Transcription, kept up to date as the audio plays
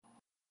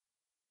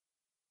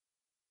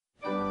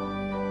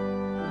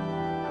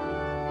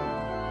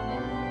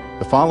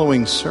The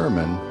following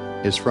sermon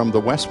is from the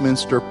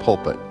Westminster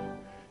pulpit,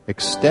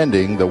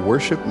 extending the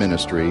worship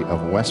ministry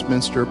of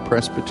Westminster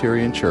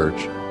Presbyterian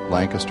Church,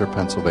 Lancaster,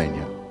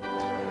 Pennsylvania.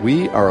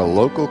 We are a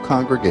local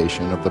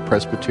congregation of the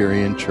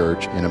Presbyterian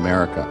Church in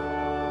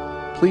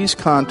America. Please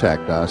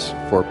contact us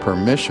for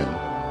permission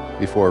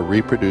before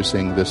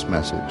reproducing this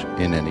message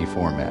in any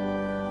format.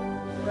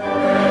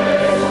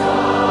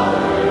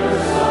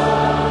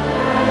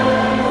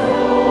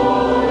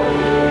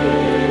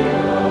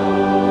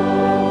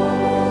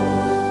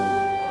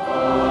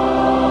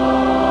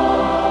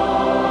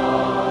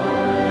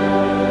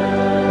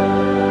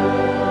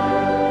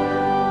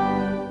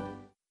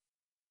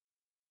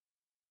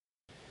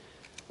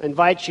 I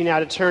invite you now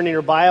to turn in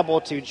your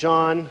Bible to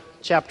John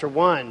chapter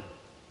 1.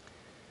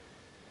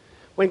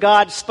 When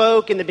God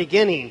spoke in the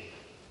beginning,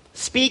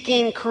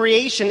 speaking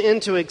creation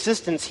into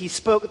existence, He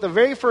spoke, the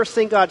very first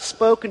thing God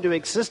spoke into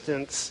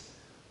existence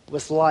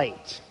was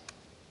light.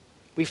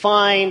 We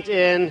find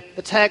in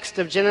the text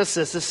of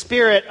Genesis the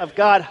Spirit of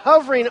God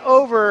hovering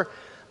over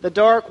the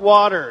dark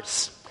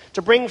waters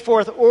to bring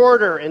forth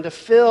order and to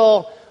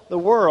fill the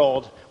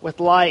world with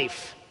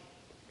life.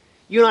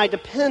 You and I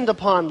depend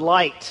upon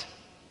light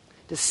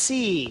to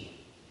see.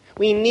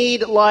 We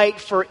need light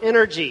for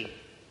energy.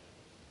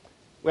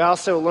 We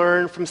also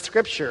learn from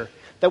Scripture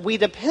that we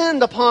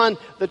depend upon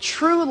the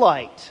true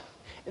light,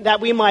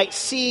 that we might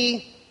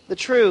see the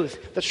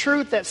truth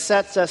that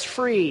sets us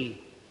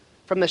free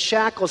from the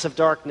shackles of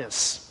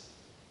darkness.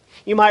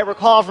 You might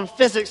recall from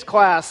physics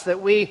class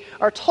that we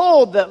are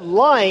told that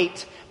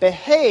light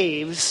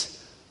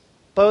behaves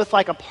both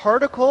like a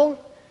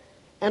particle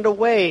and a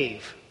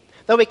wave,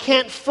 though we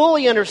can't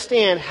fully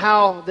understand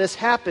how this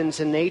happens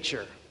in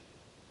nature.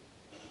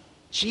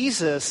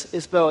 Jesus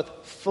is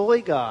both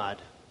fully God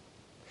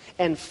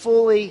and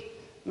fully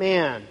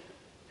man,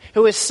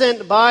 who is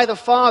sent by the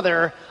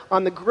Father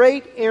on the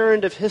great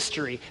errand of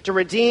history to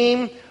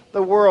redeem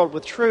the world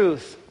with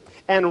truth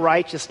and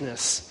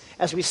righteousness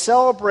as we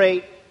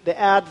celebrate the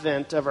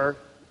advent of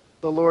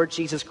the Lord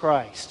Jesus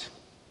Christ,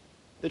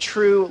 the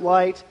true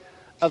light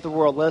of the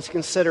world. Let's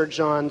consider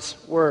John's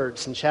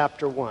words in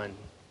chapter 1.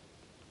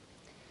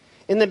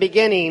 In the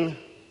beginning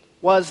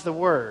was the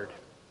Word,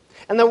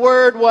 and the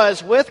Word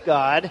was with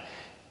God,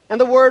 and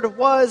the Word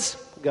was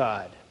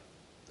God.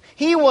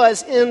 He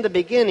was in the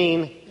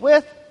beginning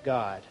with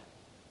God.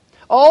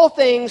 All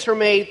things were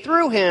made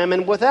through Him,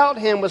 and without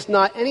Him was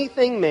not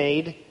anything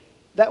made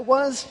that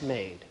was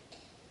made.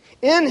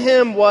 In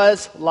Him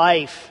was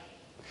life,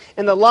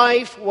 and the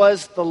life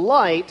was the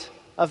light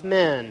of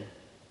men.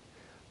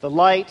 The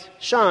light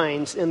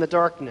shines in the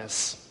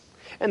darkness,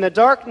 and the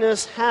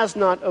darkness has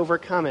not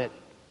overcome it.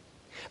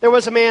 There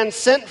was a man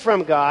sent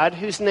from God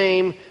whose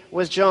name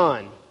was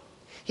John.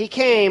 He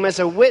came as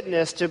a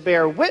witness to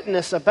bear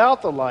witness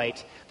about the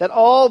light, that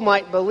all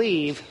might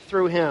believe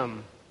through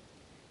him.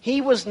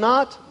 He was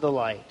not the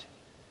light,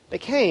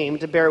 but came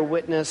to bear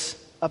witness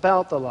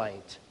about the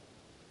light.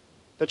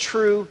 The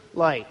true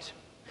light,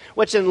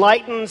 which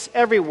enlightens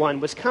everyone,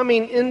 was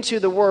coming into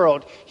the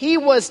world. He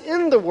was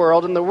in the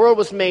world, and the world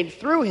was made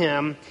through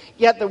him,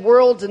 yet the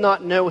world did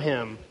not know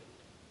him.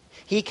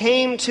 He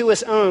came to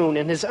his own,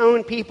 and his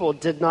own people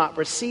did not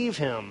receive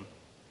him.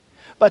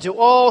 But to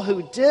all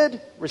who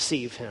did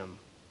receive him,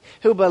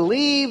 who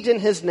believed in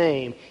his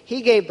name,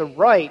 he gave the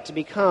right to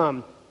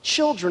become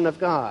children of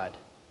God,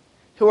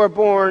 who are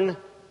born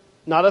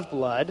not of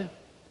blood,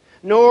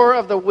 nor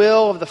of the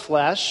will of the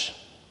flesh,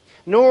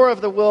 nor of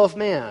the will of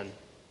man,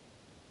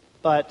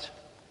 but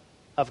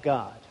of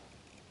God.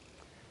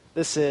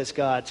 This is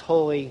God's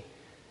holy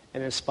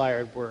and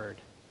inspired word.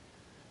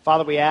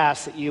 Father, we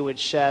ask that you would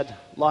shed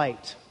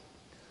light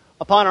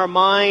upon our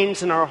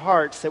minds and our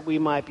hearts, that we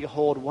might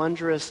behold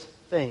wondrous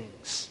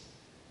things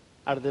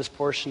out of this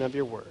portion of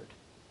your word.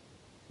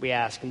 We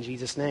ask in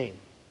Jesus' name.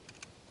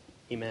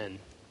 Amen.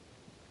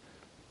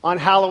 On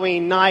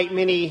Halloween night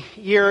many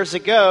years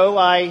ago,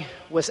 I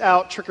was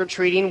out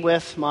trick-or-treating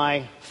with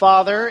my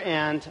father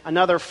and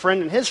another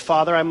friend and his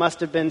father. I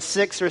must have been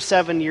 6 or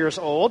 7 years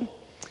old.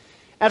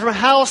 And from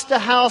house to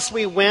house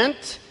we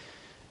went,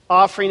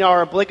 offering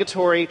our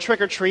obligatory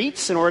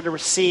trick-or-treats in order to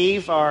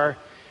receive our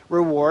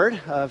reward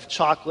of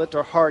chocolate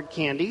or hard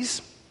candies.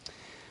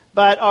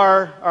 But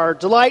our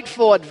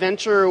delightful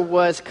adventure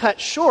was cut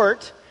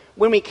short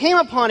when we came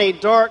upon a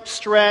dark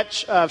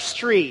stretch of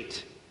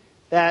street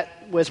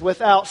that was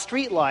without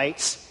street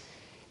lights,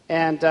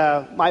 and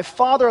my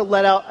father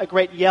let out a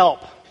great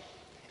yelp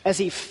as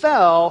he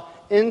fell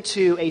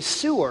into a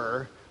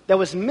sewer that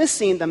was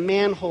missing the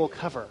manhole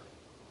cover.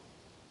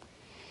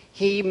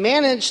 He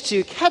managed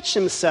to catch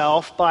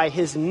himself by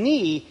his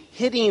knee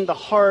hitting the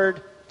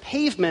hard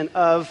pavement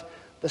of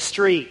the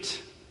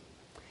street.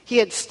 He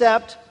had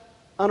stepped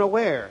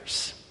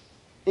unawares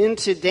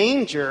into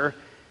danger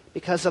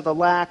because of the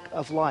lack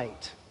of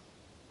light.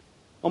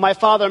 Well, my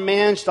father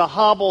managed to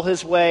hobble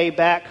his way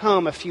back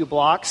home a few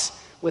blocks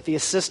with the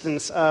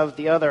assistance of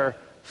the other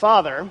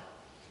father.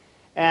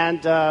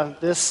 And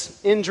this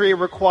injury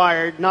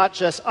required not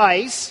just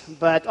ice,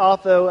 but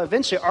also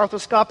eventually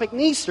arthroscopic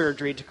knee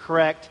surgery to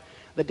correct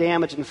the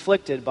damage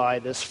inflicted by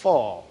this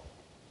fall.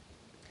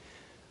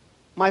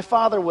 My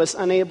father was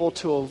unable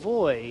to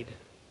avoid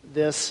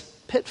this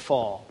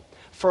pitfall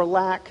for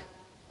lack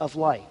of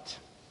light.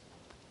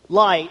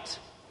 Light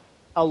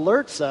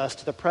alerts us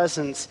to the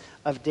presence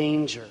of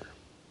danger.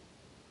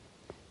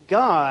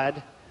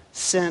 God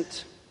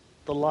sent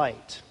the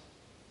light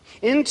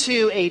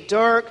into a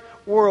dark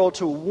world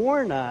to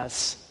warn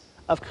us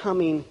of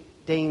coming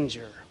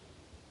danger,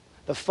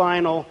 the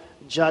final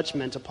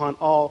judgment upon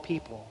all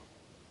people.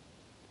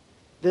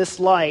 This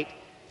light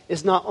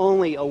is not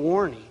only a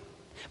warning,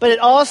 but it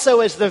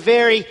also is the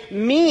very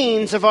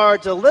means of our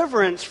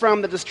deliverance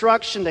from the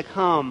destruction to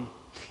come.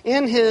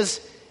 In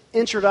his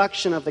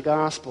introduction of the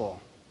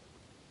gospel,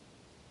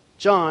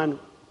 John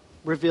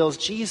reveals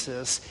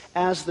Jesus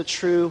as the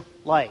true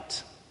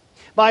light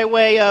by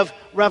way of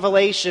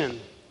revelation,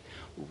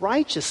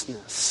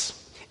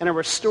 righteousness, and a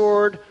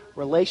restored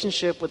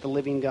relationship with the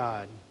living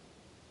God.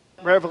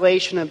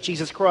 Revelation of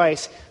Jesus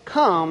Christ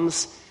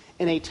comes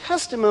in a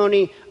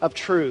testimony of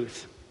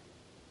truth.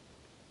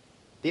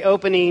 The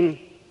opening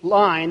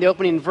line, the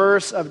opening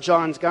verse of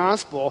John's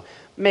gospel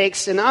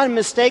makes an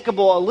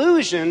unmistakable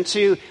allusion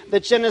to the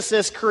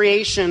Genesis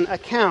creation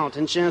account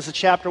in Genesis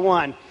chapter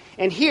 1.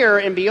 And here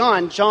and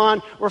beyond,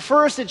 John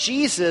refers to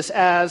Jesus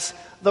as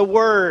the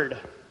Word,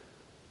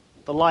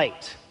 the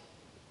light,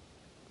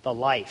 the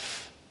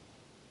life.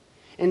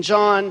 And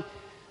John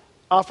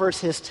offers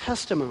his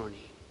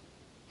testimony.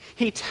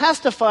 He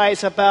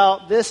testifies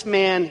about this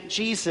man,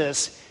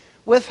 Jesus,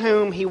 with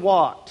whom he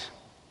walked,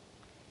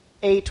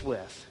 ate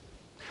with,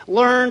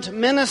 learned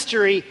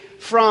ministry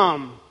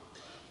from,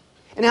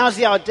 and has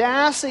the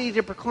audacity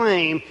to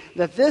proclaim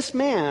that this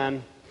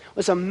man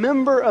was a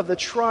member of the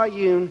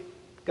triune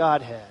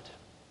Godhead,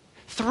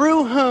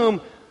 through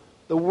whom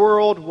the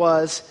world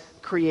was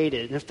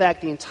created. In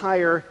fact, the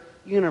entire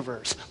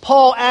universe.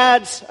 Paul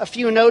adds a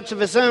few notes of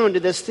his own to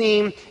this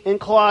theme in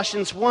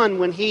Colossians 1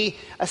 when he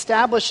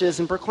establishes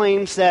and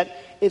proclaims that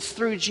it's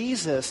through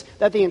Jesus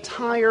that the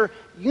entire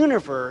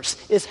universe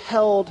is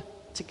held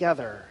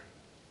together.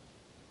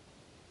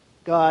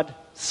 God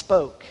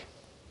spoke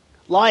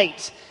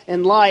light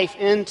and life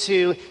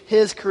into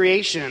his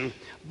creation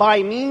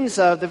by means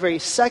of the very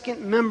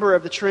second member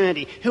of the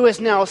Trinity, who is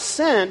now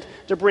sent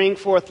to bring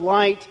forth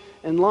light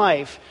and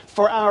life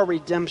for our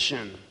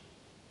redemption.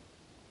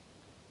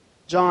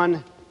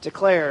 John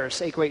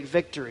declares a great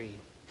victory,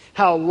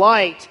 how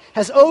light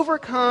has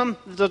overcome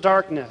the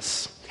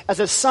darkness, as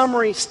a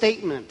summary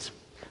statement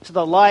to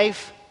the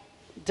life,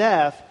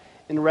 death,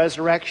 and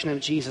resurrection of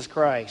Jesus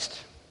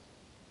Christ.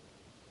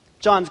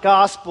 John's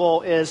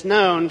gospel is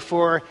known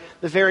for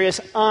the various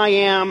I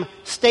am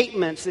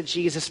statements that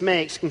Jesus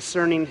makes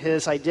concerning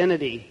his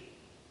identity.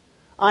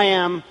 I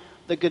am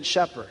the good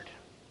shepherd.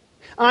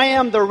 I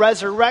am the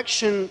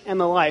resurrection and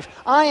the life.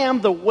 I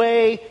am the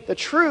way, the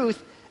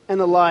truth,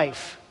 and the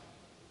life.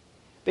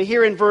 But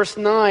here in verse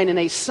 9, in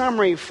a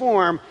summary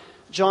form,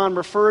 John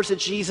refers to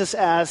Jesus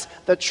as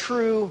the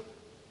true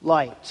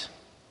light.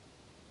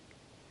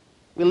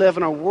 We live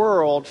in a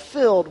world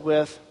filled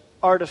with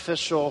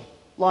artificial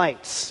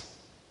lights.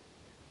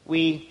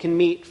 We can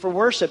meet for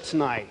worship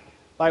tonight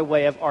by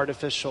way of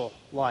artificial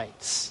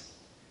lights.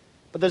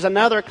 But there's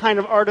another kind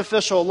of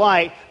artificial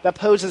light that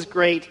poses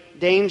great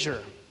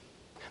danger.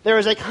 There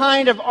is a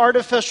kind of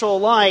artificial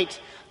light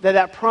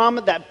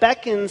that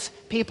beckons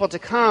people to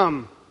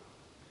come,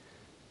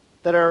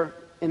 that are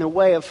in the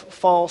way of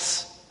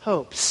false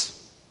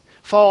hopes,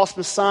 false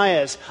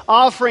messiahs,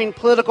 offering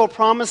political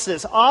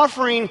promises,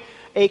 offering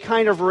a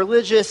kind of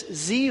religious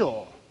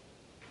zeal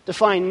to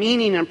find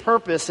meaning and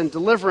purpose and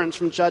deliverance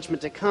from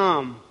judgment to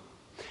come.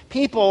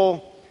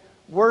 People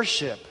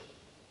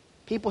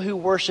who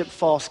worship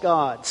false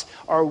gods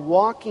are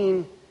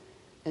walking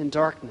in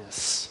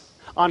darkness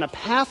on a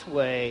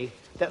pathway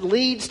that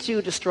leads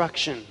to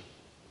destruction.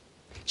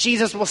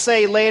 Jesus will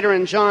say later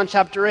in John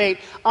chapter 8,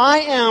 I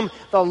am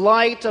the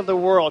light of the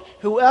world.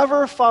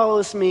 Whoever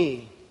follows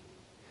me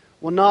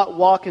will not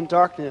walk in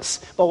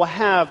darkness, but will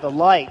have the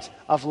light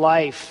of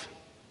life.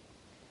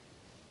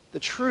 The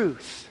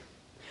truth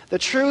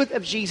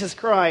of Jesus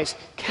Christ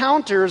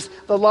counters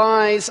the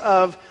lies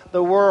of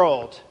the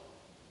world.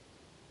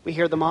 We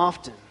hear them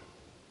often.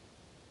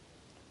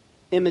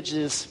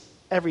 Images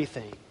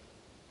everything.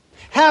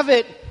 Have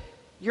it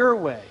your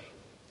way.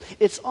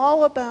 It's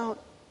all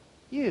about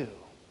you.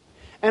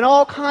 And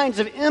all kinds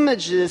of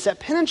images that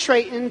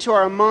penetrate into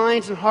our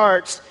minds and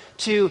hearts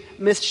to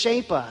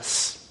misshape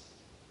us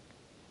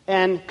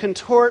and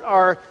contort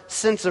our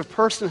sense of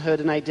personhood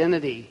and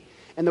identity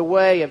in the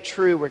way of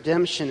true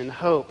redemption and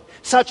hope.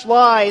 Such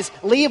lies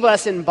leave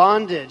us in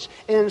bondage,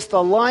 and it's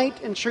the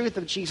light and truth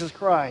of Jesus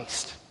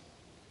Christ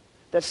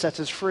that sets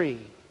us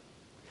free,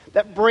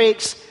 that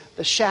breaks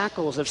the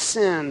shackles of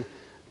sin,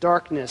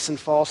 darkness, and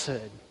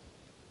falsehood.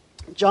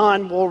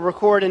 John will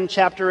record in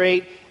chapter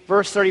 8,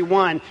 verse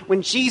 31,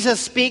 when Jesus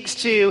speaks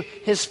to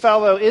his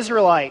fellow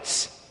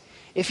Israelites,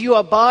 if you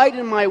abide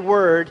in my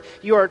word,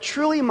 you are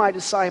truly my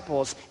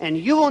disciples, and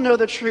you will know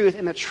the truth,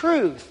 and the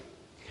truth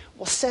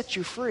will set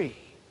you free.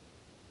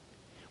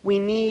 We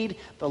need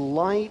the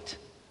light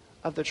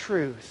of the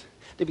truth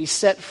to be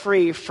set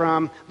free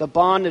from the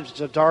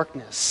bondage of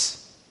darkness.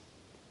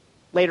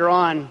 Later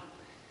on,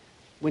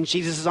 when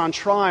Jesus is on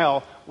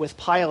trial with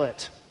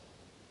Pilate,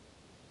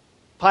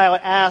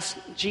 Pilate asks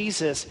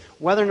Jesus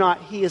whether or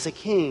not he is a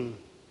king.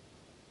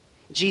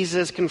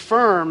 Jesus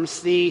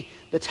confirms the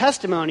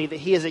testimony that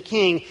he is a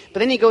king, but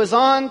then he goes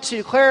on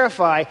to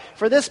clarify,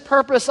 "For this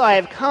purpose I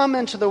have come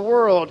into the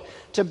world,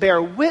 to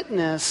bear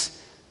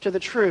witness to the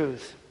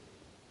truth."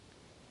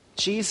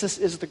 Jesus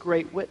is the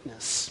great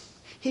witness.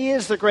 He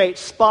is the great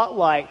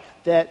spotlight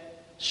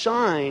that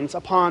shines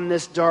upon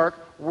this dark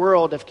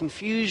world of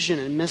confusion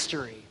and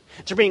mystery,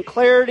 to bring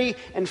clarity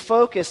and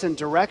focus and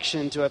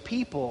direction to a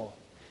people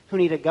who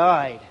need a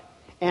guide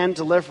and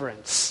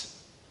deliverance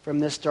from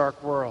this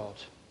dark world.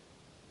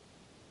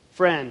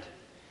 Friend,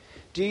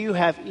 do you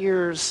have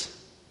ears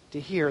to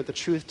hear the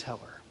truth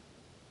teller?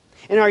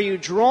 And are you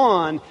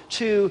drawn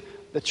to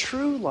the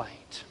true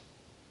light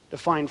to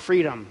find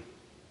freedom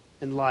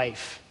in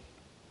life?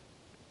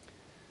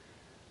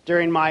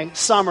 During my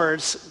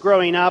summers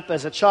growing up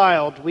as a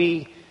child,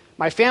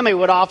 my family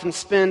would often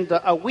spend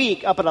a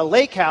week up at a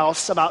lake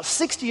house about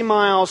 60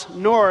 miles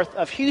north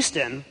of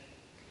Houston.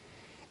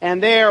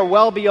 And there,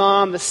 well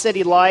beyond the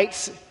city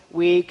lights,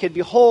 we could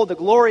behold the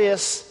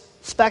glorious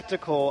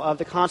spectacle of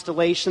the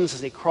constellations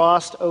as they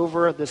crossed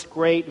over this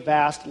great,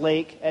 vast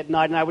lake at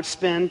night. And I would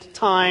spend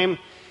time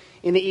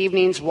in the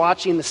evenings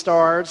watching the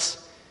stars.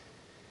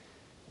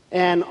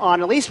 And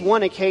on at least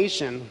one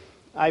occasion,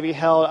 I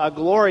beheld a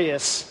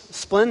glorious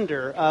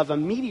splendor of a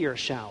meteor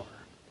shower,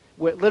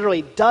 with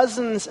literally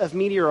dozens of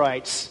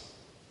meteorites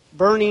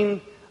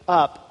burning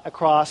up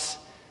across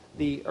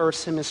the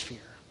Earth's hemisphere.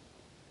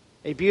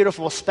 A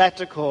beautiful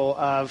spectacle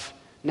of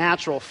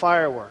natural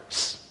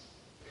fireworks.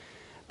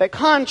 But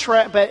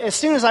as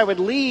soon as I would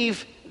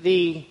leave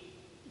the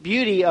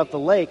beauty of the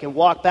lake and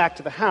walk back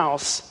to the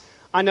house,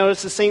 I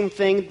noticed the same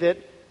thing that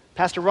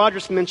Pastor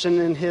Rogers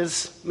mentioned in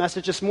his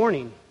message this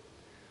morning,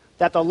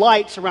 that the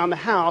lights around the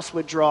house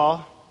would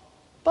draw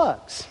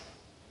bugs.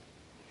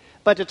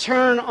 But to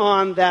turn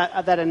on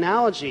that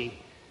analogy,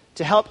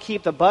 to help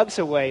keep the bugs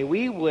away,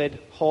 we would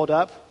hold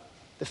up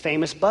the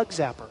famous bug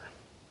zapper.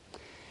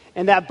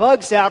 And that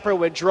bug zapper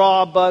would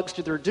draw bugs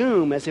to their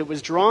doom as it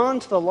was drawn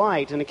to the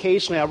light, and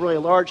occasionally a really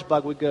large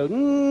bug would go,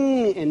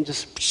 and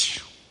just,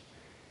 pshh.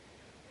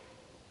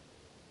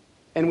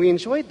 And we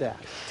enjoyed that.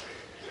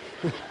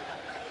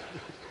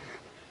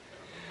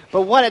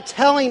 But what a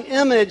telling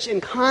image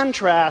in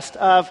contrast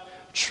of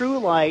true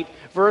light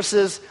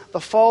versus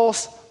the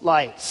false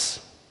lights.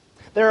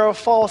 There are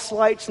false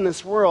lights in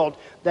this world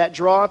that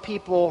draw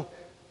people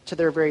to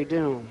their very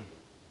doom.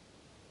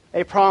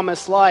 A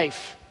promised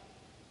life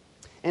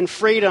and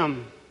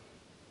freedom.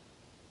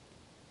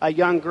 A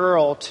young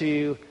girl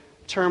to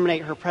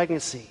terminate her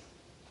pregnancy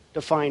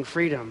to find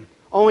freedom,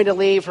 only to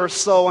leave her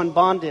soul in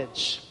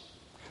bondage.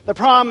 The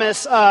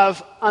promise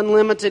of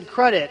unlimited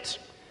credit,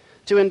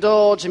 to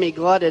indulge and be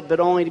glutted, but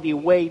only to be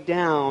weighed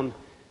down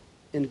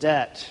in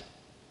debt.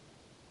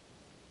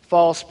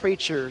 False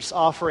preachers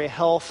offer a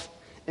health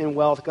and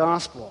wealth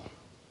gospel,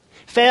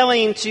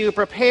 failing to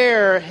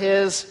prepare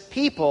his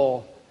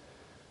people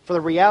for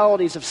the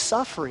realities of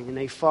suffering in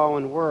a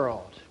fallen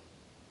world.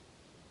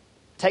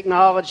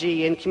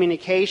 Technology and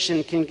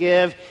communication can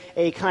give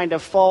a kind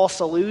of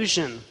false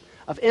illusion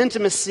of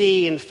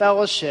intimacy and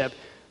fellowship,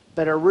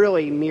 but are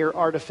really mere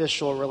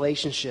artificial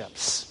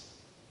relationships.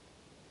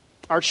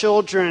 Our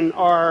children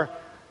are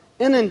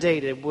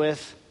inundated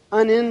with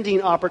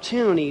unending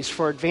opportunities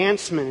for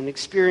advancement and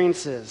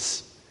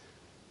experiences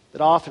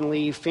that often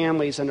leave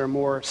families under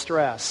more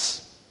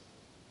stress.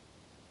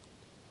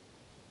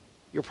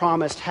 You're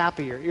promised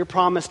happier. You're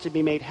promised to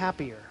be made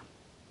happier,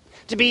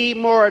 to be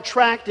more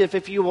attractive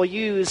if you will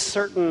use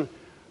certain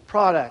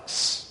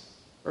products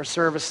or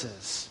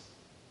services.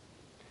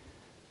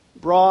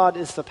 Broad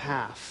is the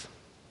path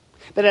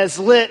that is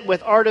lit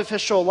with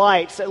artificial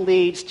lights that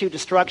leads to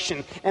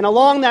destruction. And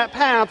along that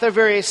path are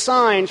various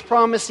signs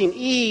promising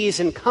ease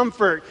and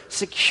comfort,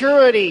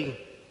 security,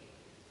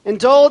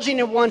 indulging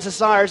in one's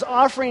desires,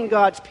 offering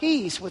God's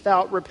peace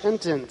without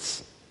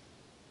repentance,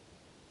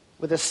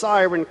 with a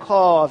siren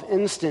call of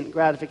instant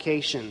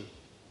gratification.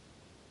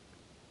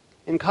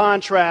 In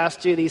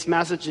contrast to these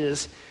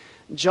messages,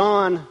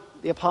 John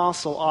the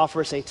Apostle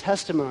offers a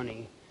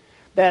testimony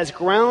that is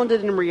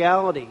grounded in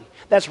reality,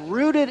 that's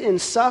rooted in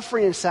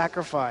suffering and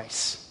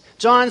sacrifice.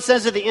 John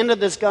says at the end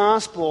of this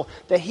gospel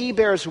that he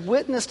bears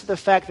witness to the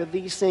fact that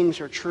these things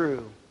are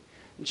true.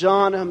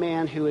 John, a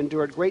man who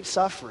endured great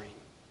suffering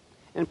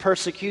and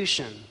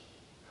persecution,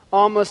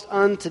 almost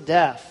unto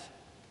death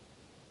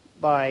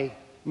by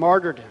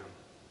martyrdom.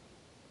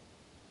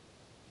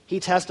 He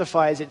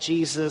testifies that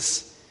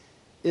Jesus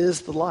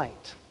is the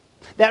light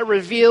that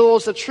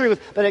reveals the truth,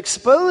 that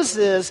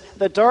exposes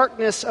the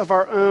darkness of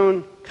our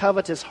own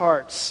covetous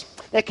hearts,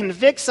 that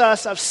convicts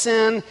us of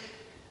sin,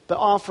 but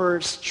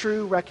offers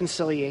true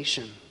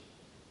reconciliation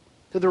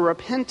through the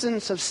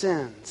repentance of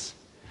sins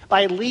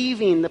by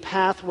leaving the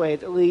pathway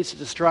that leads to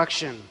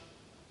destruction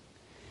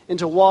and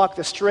to walk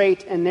the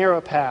straight and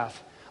narrow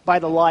path by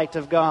the light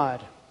of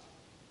God.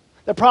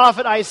 The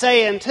prophet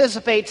Isaiah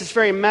anticipates this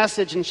very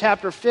message in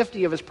chapter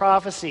 50 of his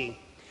prophecy,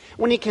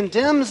 when he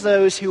condemns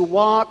those who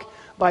walk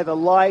by the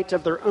light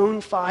of their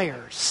own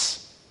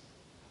fires,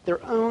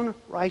 their own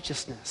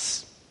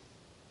righteousness.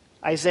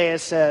 Isaiah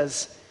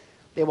says,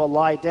 they will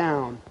lie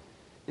down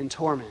in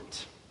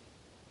torment.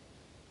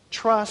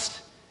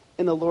 Trust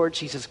in the Lord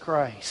Jesus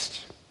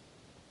Christ,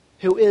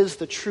 who is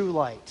the true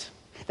light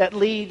that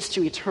leads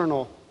to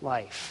eternal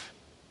life.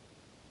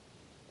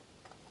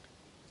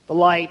 The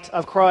light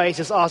of Christ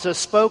is also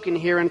spoken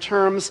here in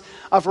terms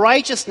of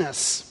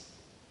righteousness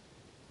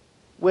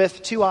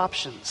with two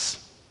options.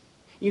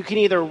 You can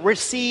either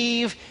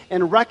receive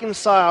and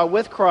reconcile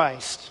with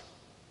Christ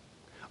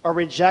or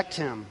reject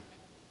him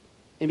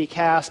and be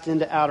cast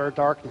into outer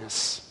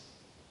darkness.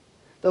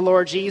 The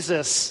Lord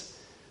Jesus,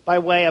 by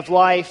way of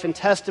life and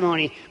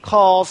testimony,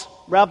 calls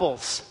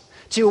rebels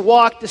to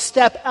walk the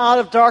step out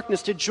of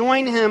darkness, to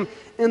join him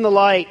in the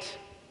light.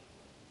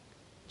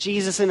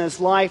 Jesus in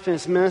his life and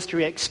his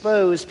ministry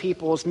exposed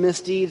people's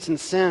misdeeds and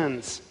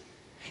sins.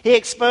 He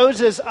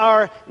exposes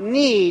our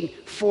need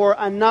for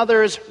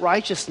another's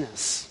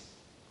righteousness.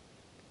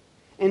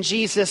 And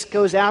Jesus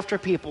goes after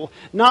people,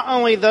 not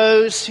only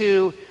those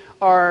who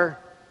are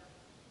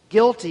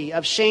guilty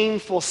of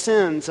shameful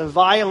sins, of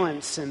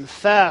violence and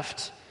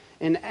theft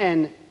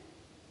and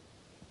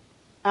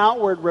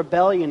outward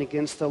rebellion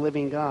against the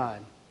living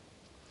God,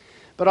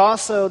 but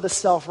also the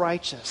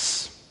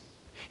self-righteous,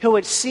 who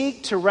would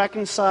seek to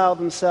reconcile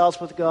themselves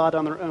with God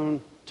on their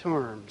own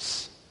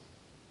terms,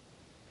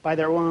 by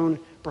their own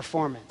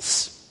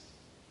performance.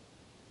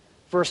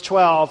 Verse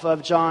 12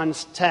 of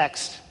John's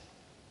text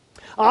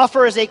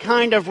offers a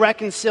kind of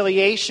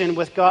reconciliation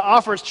with God,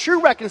 offers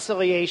true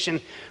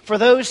reconciliation for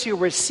those who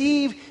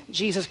receive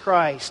Jesus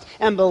Christ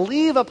and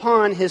believe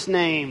upon his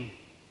name.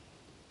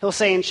 He'll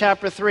say in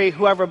chapter 3,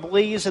 whoever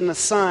believes in the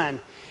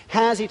Son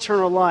has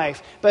eternal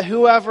life, but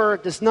whoever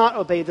does not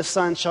obey the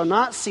Son shall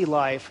not see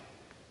life,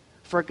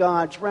 for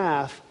God's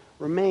wrath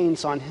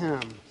remains on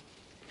him.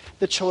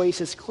 The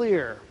choice is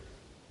clear.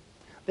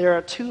 There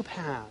are two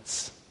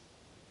paths: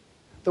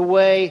 the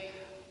way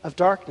of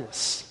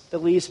darkness that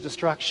leads to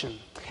destruction,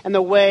 and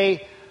the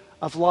way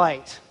of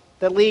light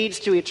that leads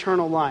to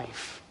eternal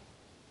life.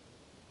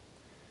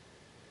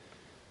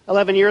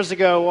 11 years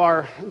ago,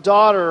 our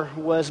daughter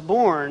was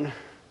born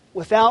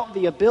without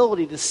the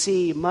ability to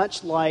see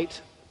much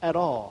light at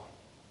all.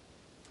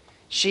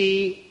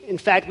 In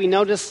fact, we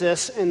noticed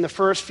this in the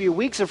first few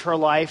weeks of her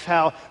life,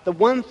 how the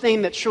one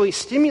thing that truly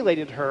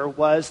stimulated her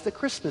was the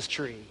Christmas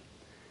tree.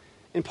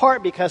 In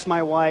part because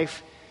my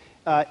wife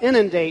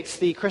inundates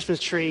the Christmas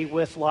tree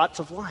with lots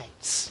of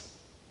lights.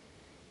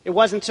 It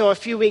wasn't until a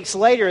few weeks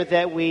later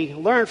that we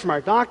learned from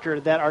our doctor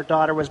that our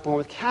daughter was born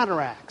with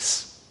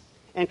cataracts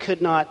and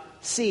could not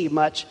see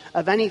much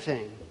of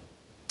anything.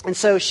 And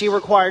so she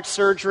required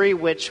surgery,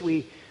 which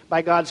we,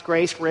 by God's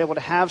grace, were able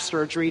to have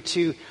surgery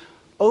to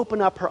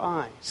open up her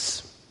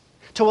eyes,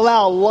 to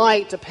allow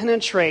light to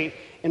penetrate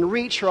and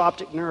reach her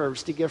optic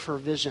nerves to give her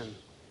vision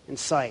and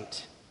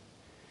sight.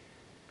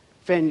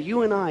 Friend,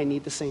 you and I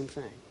need the same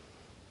thing.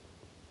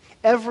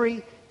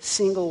 Every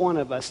single one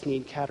of us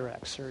need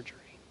cataract surgery.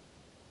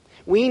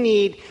 We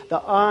need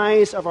the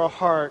eyes of our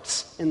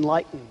hearts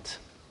enlightened,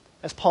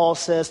 as Paul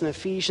says in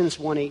Ephesians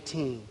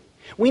 1:18.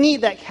 We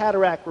need that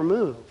cataract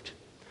removed,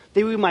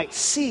 that we might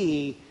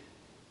see,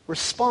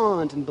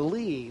 respond, and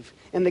believe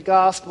in the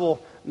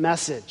gospel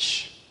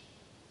message.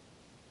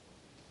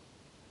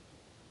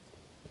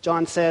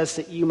 John says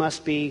that you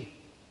must be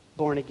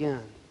born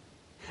again.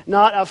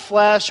 Not of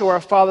flesh or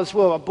of father's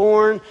will, but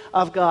born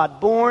of God,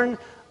 born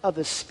of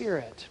the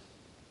Spirit,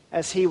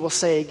 as he will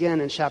say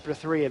again in chapter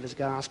 3 of his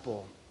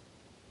gospel.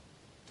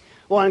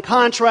 Well, in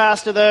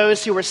contrast to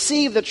those who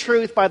receive the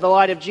truth by the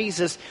light of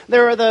Jesus,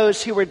 there are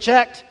those who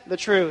reject the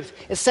truth.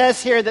 It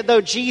says here that though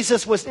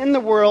Jesus was in the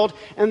world,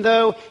 and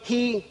though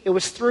it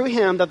was through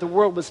him that the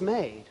world was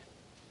made,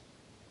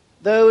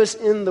 those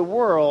in the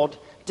world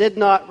did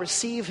not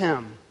receive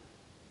him.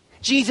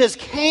 Jesus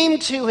came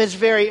to his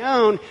very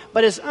own,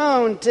 but his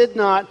own did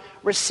not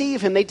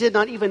receive him. They did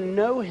not even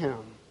know him.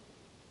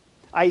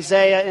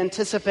 Isaiah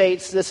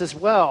anticipates this as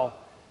well,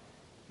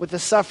 with the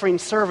suffering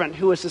servant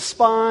who was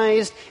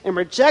despised and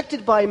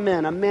rejected by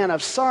men, a man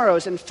of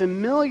sorrows and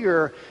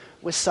familiar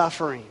with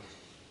suffering.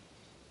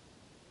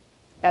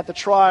 At the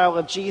trial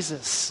of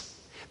Jesus,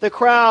 the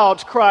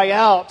crowds cry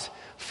out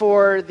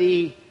for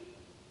the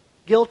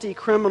guilty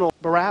criminal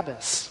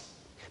Barabbas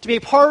to be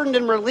pardoned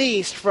and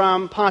released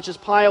from Pontius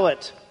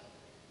Pilate,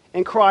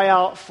 and cry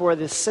out for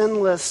the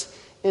sinless,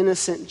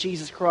 innocent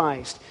Jesus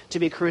Christ to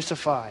be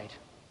crucified.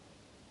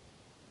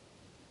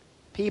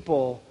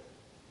 People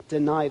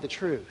deny the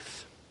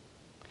truth.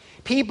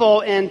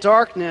 People in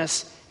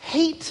darkness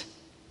hate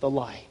the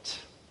light.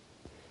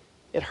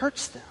 It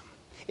hurts them.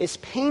 It's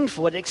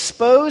painful. It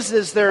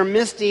exposes their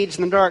misdeeds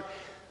in the dark.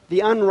 The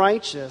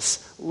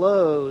unrighteous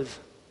loathe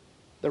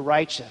the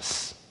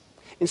righteous.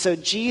 And so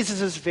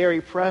Jesus' very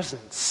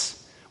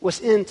presence was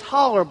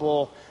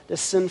intolerable to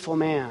sinful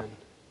man.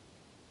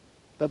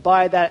 But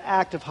by that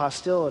act of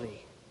hostility,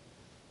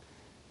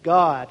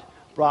 God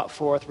brought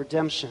forth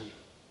redemption,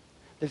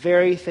 the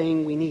very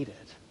thing we needed.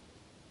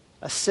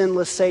 A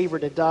sinless Savior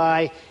to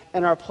die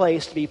in our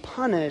place, to be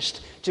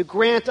punished, to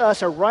grant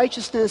us a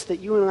righteousness that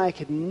you and I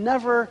could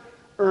never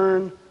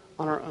earn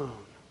on our own.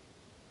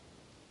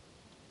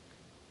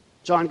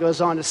 John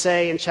goes on to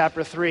say in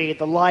chapter 3,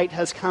 the light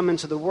has come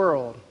into the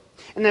world,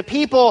 and the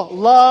people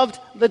loved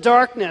the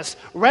darkness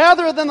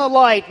rather than the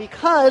light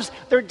because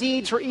their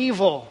deeds were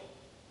evil.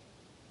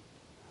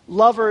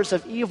 Lovers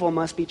of evil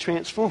must be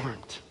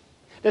transformed,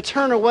 to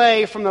turn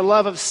away from the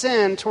love of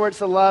sin towards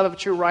the love of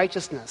true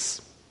righteousness.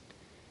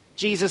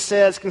 Jesus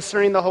says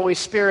concerning the Holy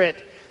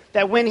Spirit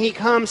that when he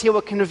comes, he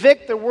will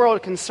convict the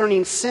world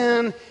concerning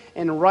sin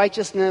and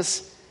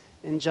righteousness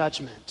and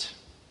judgment.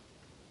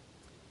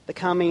 The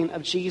coming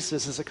of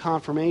Jesus is a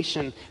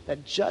confirmation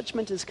that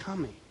judgment is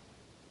coming,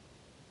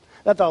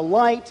 that the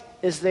light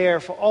is there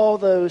for all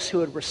those who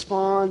would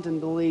respond and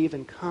believe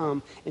and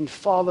come and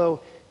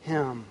follow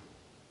him.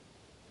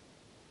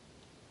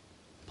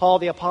 Paul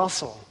the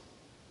Apostle,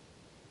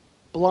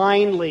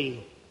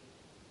 blindly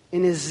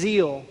in his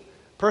zeal,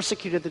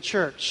 persecuted the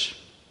church,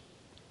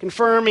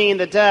 confirming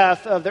the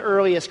death of the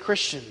earliest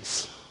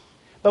Christians.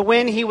 But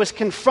when he was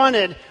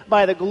confronted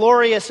by the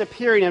glorious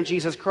appearing of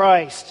Jesus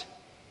Christ,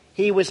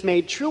 he was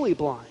made truly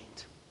blind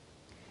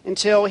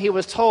until he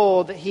was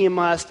told that he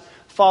must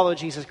follow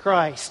Jesus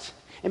Christ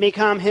and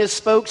become his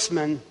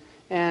spokesman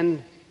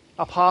and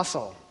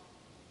apostle.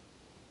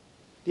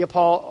 The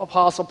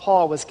Apostle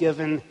Paul was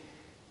given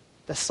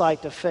the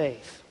sight of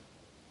faith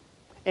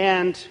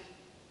and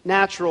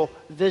natural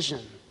vision,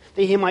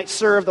 that he might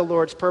serve the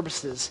Lord's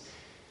purposes.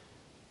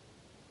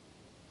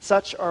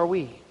 Such are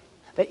we,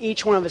 that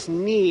each one of us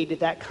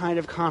need that kind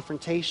of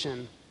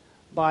confrontation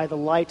by the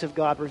light of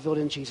God revealed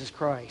in Jesus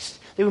Christ,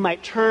 that we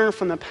might turn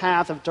from the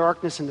path of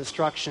darkness and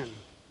destruction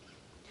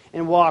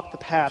and walk the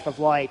path of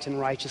light and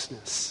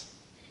righteousness.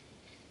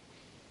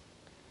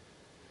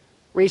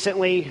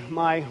 Recently,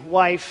 my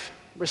wife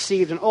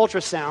received an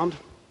ultrasound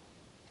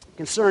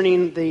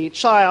concerning the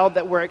child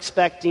that we're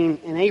expecting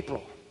in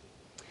April.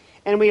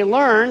 And we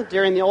learned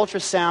during the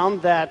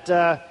ultrasound that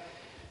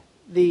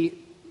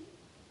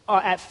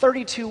at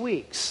 32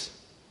 weeks,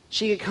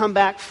 she could come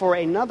back for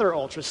another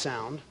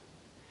ultrasound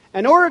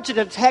in order to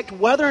detect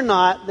whether or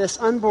not this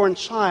unborn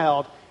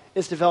child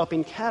is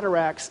developing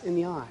cataracts in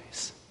the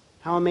eyes.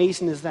 How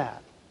amazing is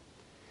that?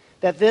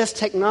 That this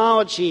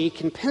technology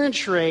can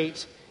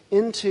penetrate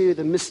into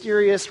the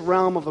mysterious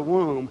realm of the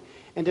womb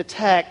and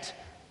detect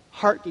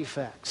heart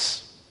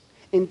defects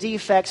and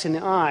defects in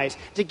the eyes,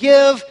 to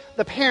give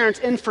the parents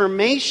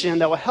information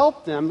that will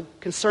help them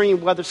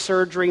concerning whether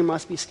surgery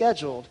must be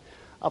scheduled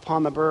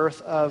upon the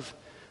birth of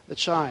the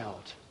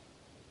child.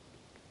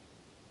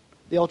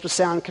 The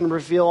ultrasound can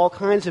reveal all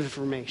kinds of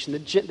information,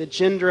 the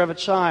gender of a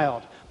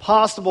child,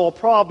 possible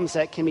problems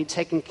that can be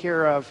taken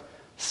care of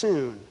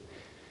soon.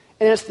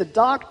 And it's the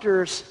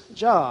doctor's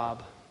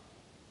job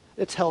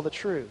to tell the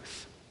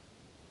truth,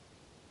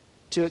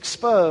 to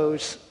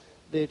expose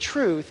the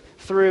truth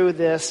through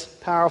this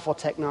powerful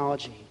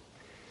technology.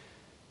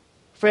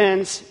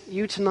 Friends,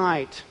 you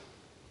tonight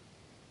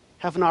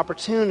have an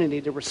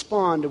opportunity to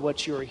respond to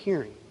what you are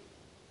hearing.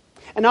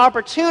 An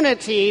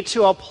opportunity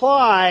to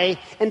apply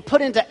and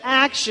put into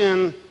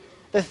action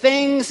the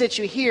things that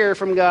you hear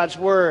from God's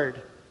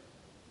Word.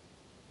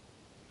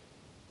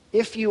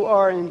 If you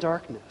are in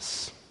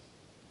darkness,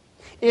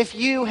 if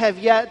you have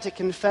yet to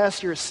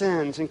confess your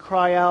sins and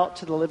cry out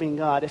to the living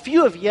God, if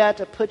you have yet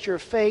to put your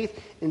faith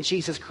in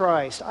Jesus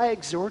Christ, I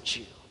exhort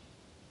you,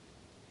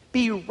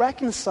 be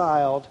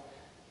reconciled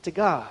to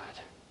God.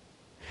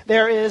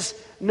 There is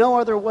no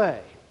other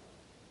way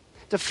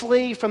to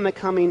flee from the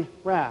coming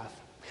wrath.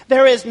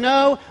 There is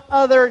no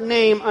other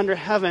name under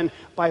heaven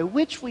by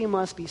which we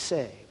must be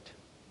saved.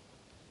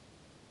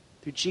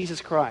 Through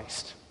Jesus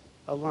Christ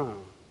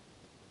alone.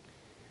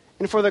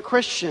 And for the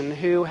Christian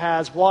who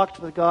has walked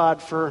with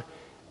God for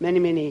many,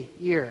 many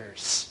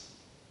years,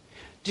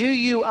 do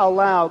you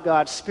allow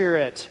God's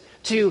Spirit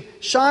to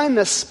shine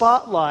the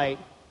spotlight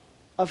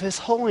of His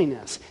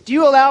holiness? Do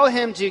you allow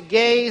Him to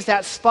gaze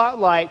that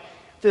spotlight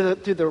through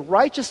the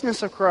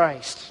righteousness of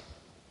Christ,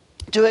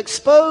 to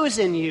expose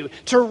in you,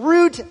 to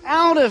root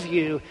out of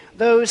you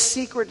those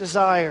secret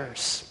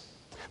desires,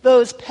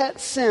 those pet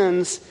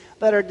sins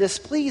that are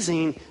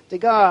displeasing to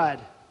God?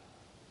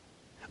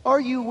 Are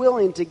you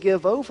willing to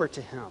give over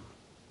to Him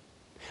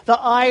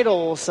the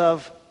idols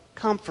of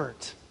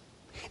comfort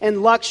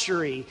and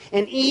luxury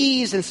and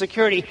ease and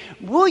security?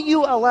 Will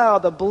you allow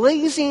the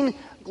blazing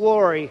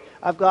glory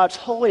of God's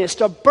holiness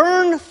to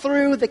burn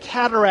through the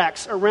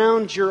cataracts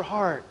around your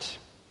heart,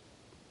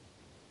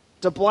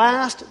 to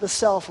blast the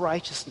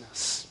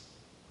self-righteousness,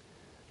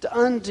 to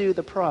undo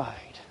the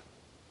pride,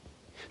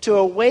 to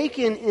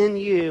awaken in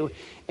you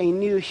a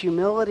new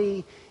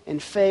humility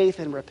and faith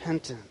and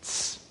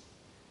repentance,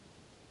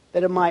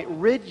 that it might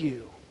rid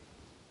you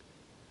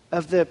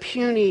of the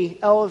puny,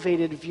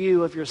 elevated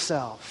view of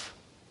yourself,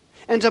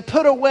 and to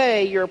put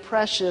away your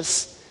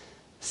precious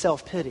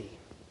self-pity?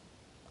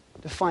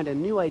 to find a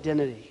new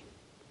identity,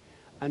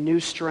 a new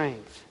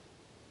strength,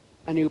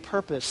 a new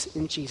purpose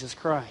in Jesus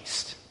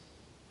Christ.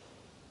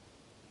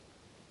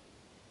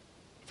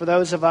 For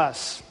those of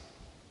us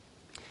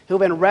who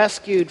have been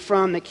rescued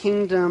from the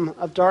kingdom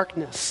of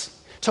darkness,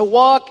 to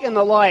walk in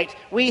the light,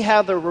 we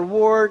have the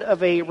reward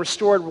of a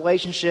restored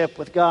relationship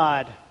with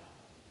God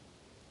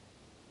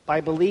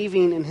by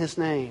believing in his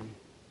name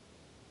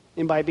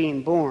and by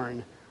being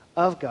born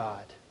of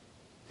God.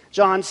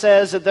 John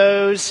says that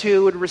those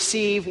who would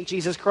receive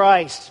Jesus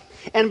Christ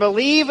and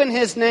believe in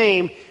his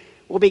name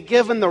will be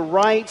given the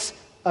rights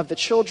of the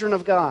children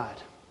of God.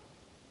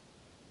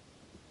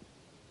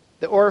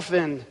 The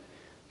orphan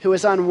who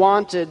is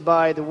unwanted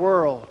by the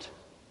world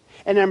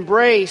and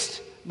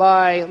embraced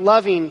by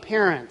loving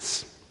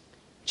parents.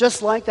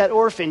 Just like that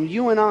orphan,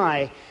 you and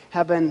I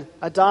have been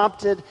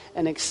adopted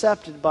and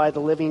accepted by the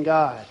living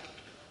God.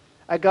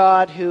 A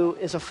God who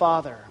is a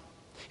father,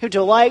 who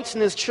delights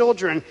in his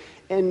children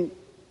and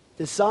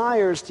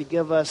desires to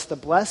give us the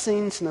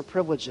blessings and the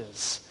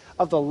privileges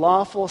of the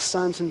lawful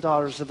sons and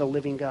daughters of the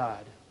living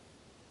God.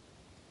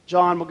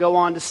 John will go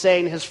on to say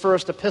in his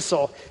first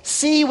epistle,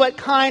 "See what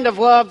kind of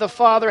love the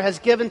Father has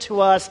given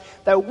to us,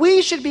 that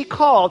we should be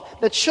called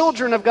the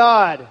children of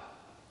God."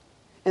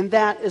 And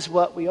that is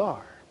what we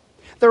are.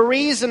 The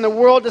reason the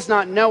world does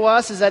not know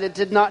us is that it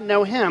did not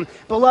know him.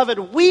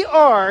 Beloved, we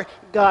are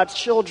God's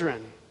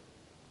children.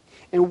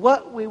 And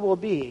what we will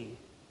be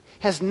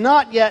has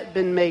not yet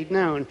been made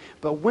known,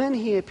 but when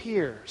he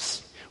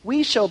appears,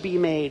 we shall be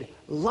made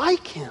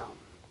like him,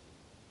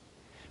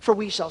 for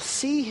we shall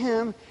see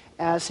him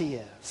as he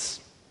is.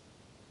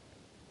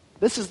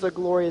 This is the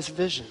glorious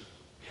vision.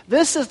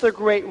 This is the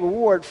great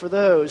reward for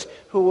those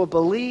who will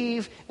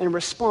believe and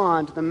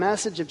respond to the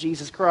message of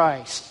Jesus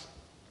Christ.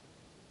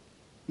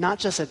 Not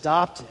just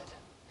adopted,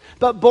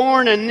 but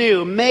born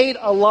anew, made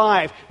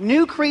alive,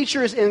 new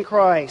creatures in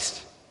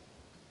Christ,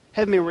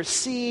 have been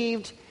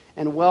received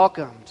and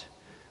welcomed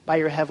by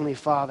your heavenly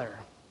Father.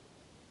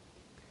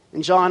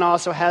 And John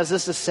also has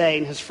this to say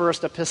in his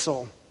first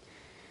epistle,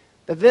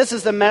 that this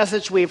is the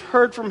message we've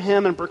heard from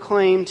him and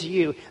proclaimed to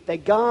you,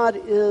 that God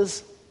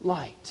is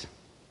light.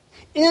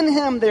 In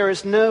him there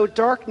is no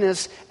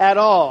darkness at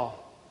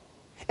all.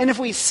 And if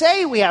we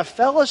say we have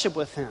fellowship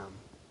with him,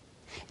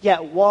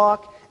 yet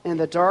walk in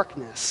the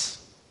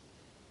darkness,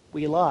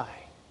 we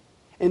lie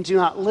and do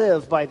not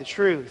live by the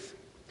truth.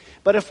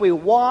 But if we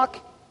walk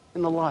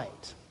in the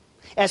light,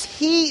 as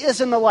he is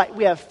in the light,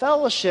 we have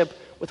fellowship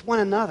with one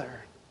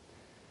another.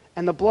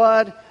 And the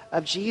blood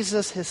of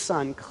Jesus, his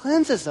Son,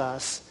 cleanses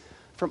us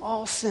from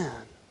all sin.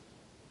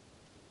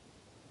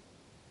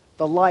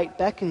 The light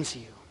beckons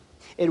you.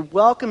 It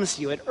welcomes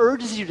you. It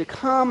urges you to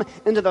come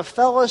into the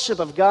fellowship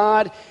of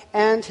God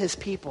and his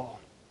people,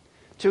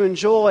 to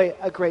enjoy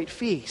a great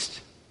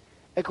feast,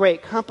 a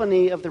great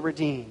company of the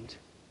redeemed.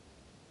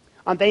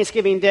 On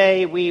Thanksgiving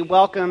Day, we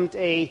welcomed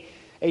a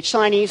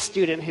Chinese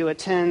student who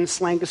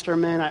attends Lancaster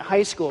Mennonite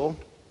High School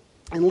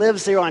and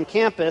lives there on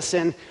campus.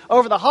 And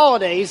over the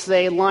holidays,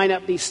 they line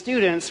up these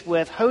students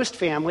with host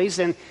families,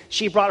 and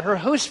she brought her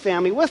host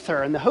family with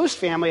her. And the host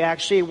family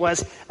actually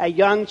was a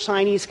young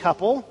Chinese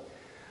couple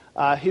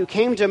who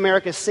came to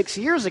America 6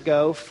 years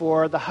ago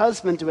for the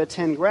husband to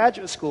attend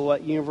graduate school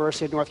at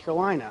University of North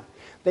Carolina.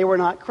 They were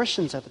not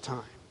Christians at the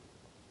time.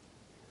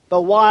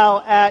 But while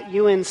at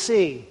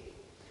UNC,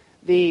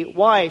 the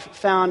wife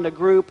found a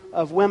group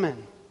of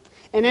women.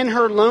 And in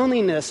her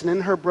loneliness and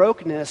in her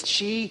brokenness,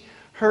 she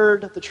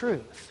heard the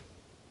truth.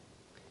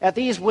 At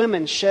these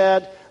women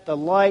shed the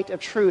light of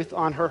truth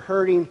on her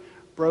hurting,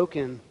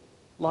 broken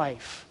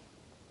life.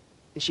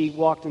 And she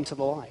walked into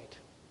the light.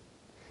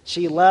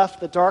 She left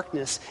the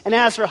darkness. And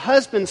as her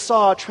husband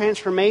saw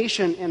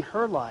transformation in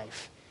her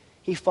life,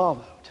 he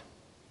followed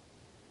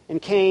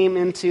and came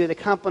into the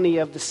company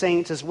of the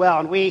saints as well.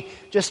 And we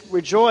just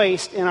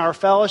rejoiced in our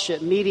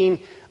fellowship,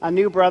 meeting a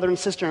new brother and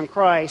sister in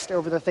Christ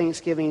over the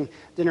Thanksgiving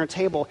dinner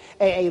table.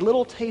 A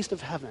little taste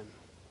of heaven.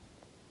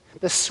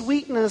 The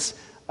sweetness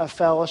of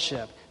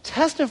fellowship,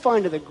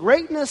 testifying to the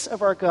greatness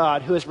of our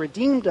God who has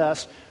redeemed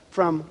us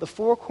from the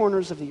four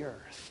corners of the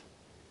earth.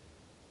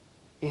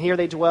 And here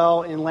they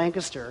dwell in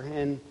Lancaster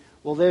and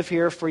will live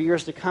here for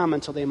years to come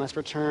until they must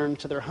return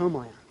to their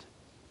homeland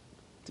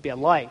to be a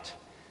light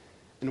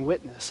and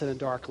witness in a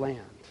dark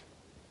land.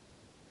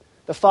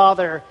 The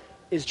Father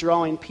is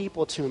drawing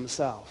people to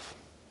himself.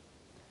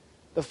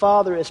 The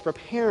Father is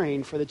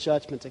preparing for the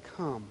judgment to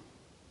come.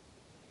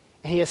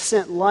 And he has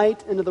sent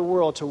light into the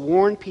world to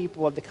warn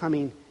people of the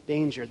coming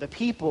danger. The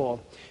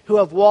people who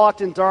have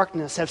walked in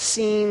darkness have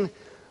seen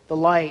the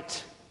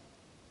light.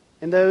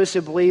 And those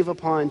who believe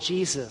upon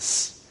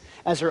Jesus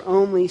as their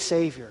only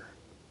Savior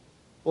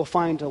will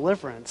find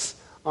deliverance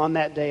on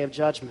that day of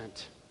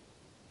judgment.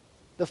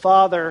 The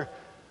Father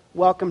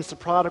welcomes the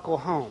prodigal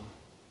home.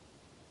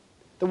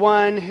 The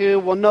one who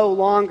will no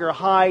longer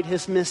hide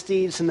his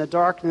misdeeds in the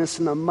darkness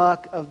and the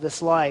muck of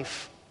this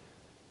life,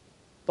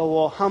 but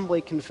will humbly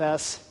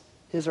confess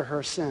his or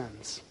her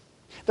sins.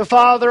 The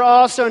Father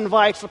also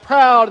invites the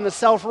proud and the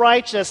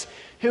self-righteous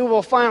who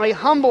will finally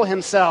humble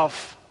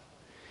himself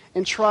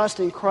and trust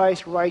in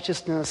Christ's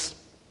righteousness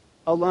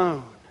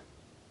alone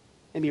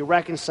and be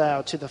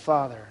reconciled to the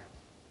Father.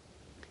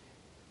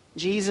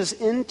 Jesus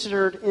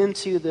entered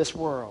into this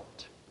world,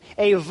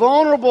 a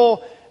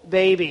vulnerable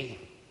baby,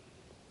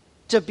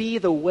 to be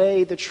the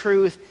way, the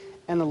truth,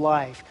 and the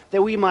life,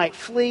 that we might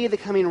flee the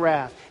coming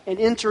wrath and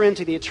enter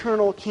into the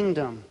eternal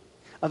kingdom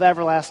of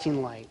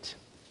everlasting light.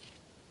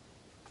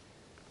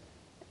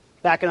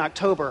 Back in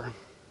October,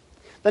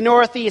 the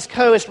Northeast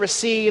coast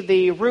received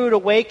the rude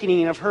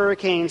awakening of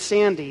Hurricane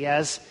Sandy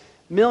as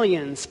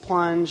millions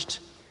plunged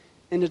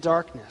into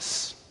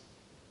darkness.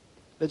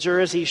 The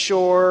Jersey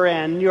Shore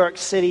and New York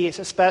City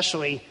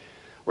especially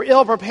were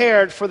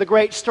ill-prepared for the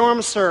great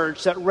storm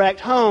surge that wrecked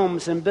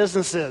homes and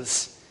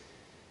businesses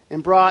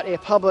and brought a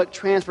public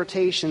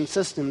transportation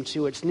system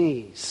to its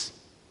knees.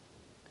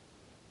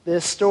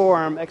 This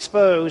storm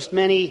exposed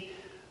many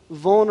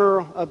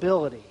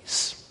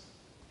vulnerabilities.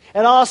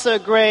 It also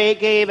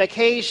gave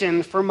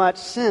occasion for much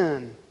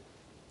sin,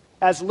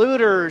 as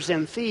looters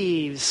and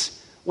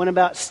thieves went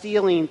about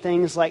stealing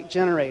things like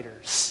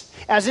generators,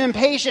 as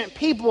impatient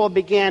people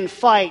began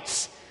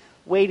fights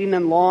waiting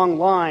in long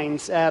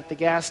lines at the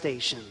gas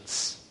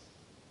stations.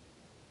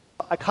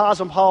 A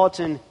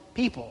cosmopolitan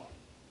people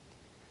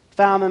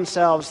found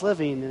themselves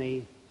living in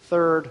a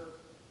third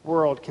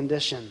world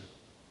condition.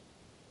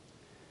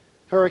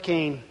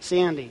 Hurricane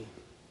Sandy,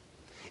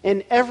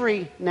 in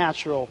every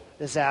natural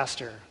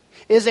disaster,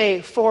 is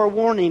a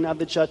forewarning of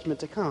the judgment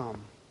to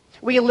come.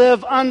 We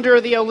live under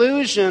the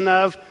illusion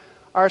of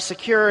our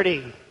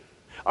security.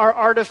 Our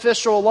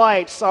artificial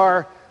lights,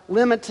 our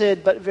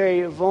limited but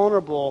very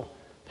vulnerable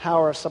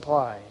power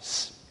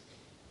supplies.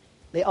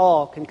 They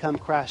all can come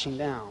crashing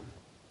down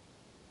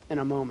in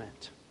a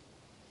moment.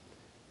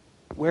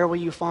 Where will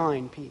you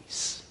find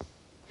peace?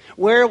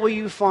 Where will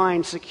you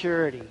find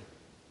security?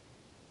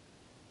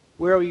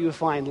 Where will you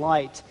find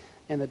light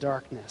in the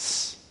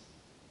darkness?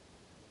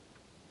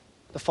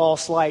 The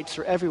false lights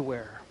are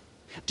everywhere.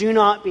 Do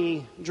not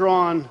be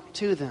drawn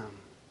to them.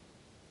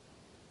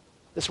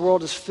 This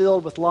world is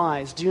filled with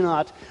lies. Do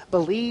not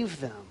believe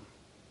them,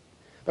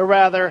 but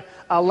rather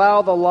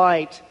allow the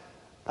light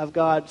of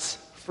God's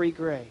free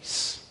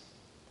grace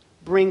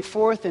bring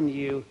forth in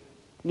you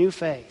new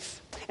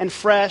faith and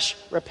fresh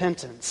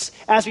repentance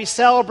as we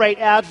celebrate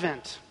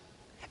Advent,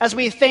 as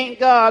we thank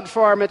God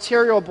for our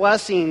material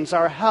blessings,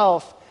 our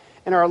health,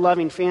 and our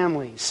loving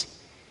families.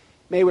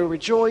 May we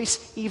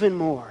rejoice even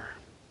more.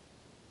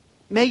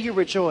 May you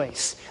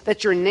rejoice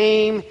that your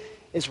name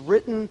is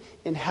written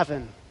in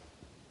heaven.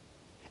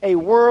 A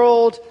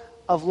world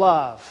of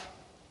love,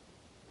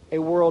 a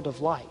world of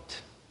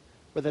light,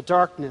 where the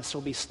darkness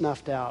will be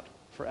snuffed out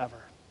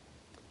forever.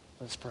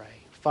 Let's pray.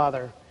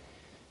 Father,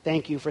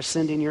 thank you for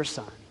sending your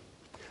Son,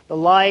 the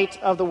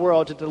light of the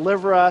world, to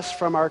deliver us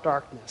from our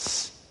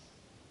darkness.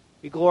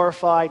 We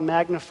glorify and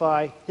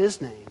magnify his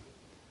name,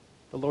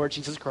 the Lord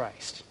Jesus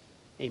Christ.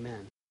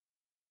 Amen.